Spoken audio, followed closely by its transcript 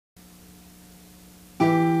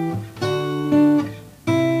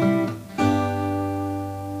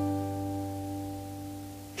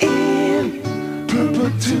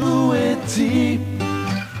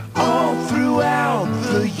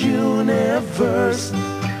universe.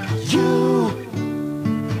 You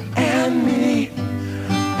and me,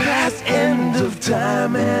 past end of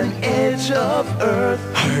time and edge of earth.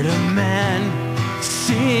 Heard a man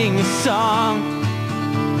sing a song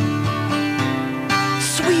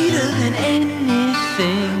sweeter than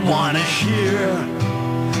anything. Wanna hear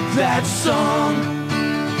that song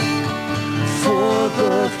for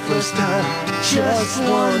the first time, just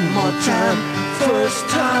one more time. First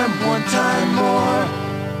time, one time more.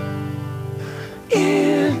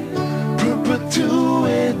 In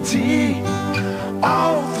perpetuity,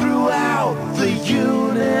 all throughout the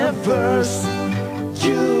universe.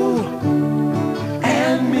 You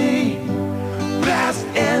and me, past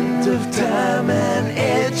end of time and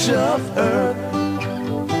edge of earth.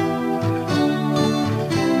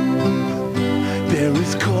 There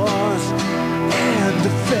is cause and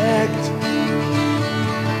effect,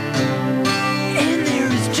 And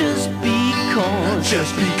there is just because.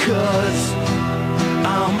 just because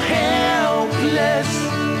I'm helpless,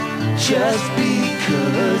 just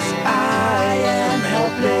because I am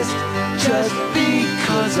helpless, just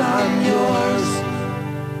because I'm yours.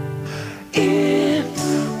 In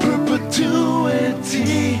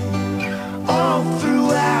perpetuity, all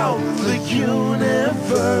throughout the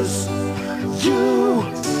universe. You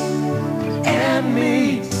and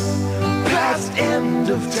me, past end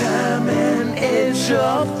of time and edge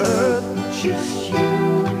of earth. Just you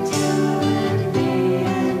and me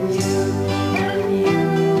and you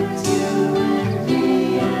and you and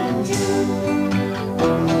me and you.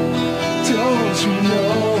 Don't you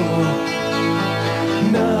know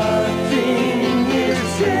nothing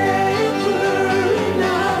is ever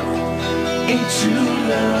enough? Ain't you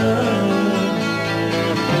learned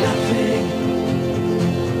nothing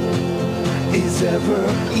is ever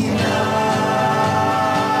enough?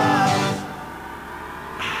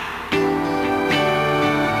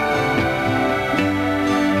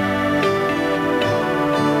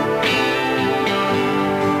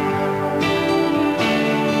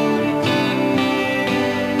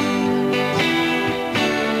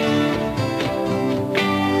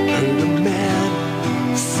 Heard a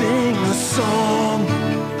man sing a song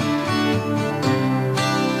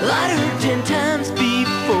I'd heard 10 times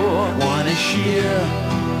before. wanna hear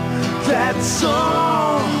that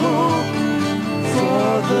song for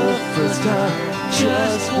the first time,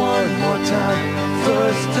 just one more time.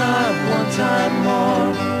 First time, one time more.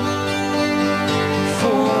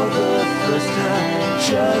 For the first time,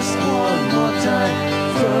 just one more time.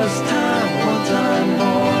 First time, one time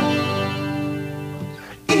more.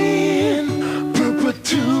 In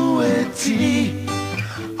perpetuity,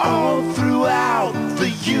 all throughout the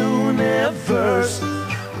universe.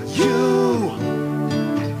 You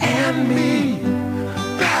and me,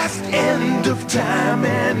 past end of time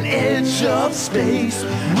and edge of space.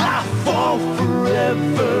 I fall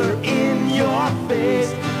forever in your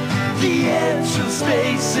face. The edge of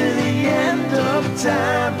space and the end of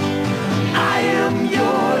time. I am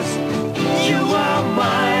yours, you are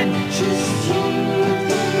mine. Just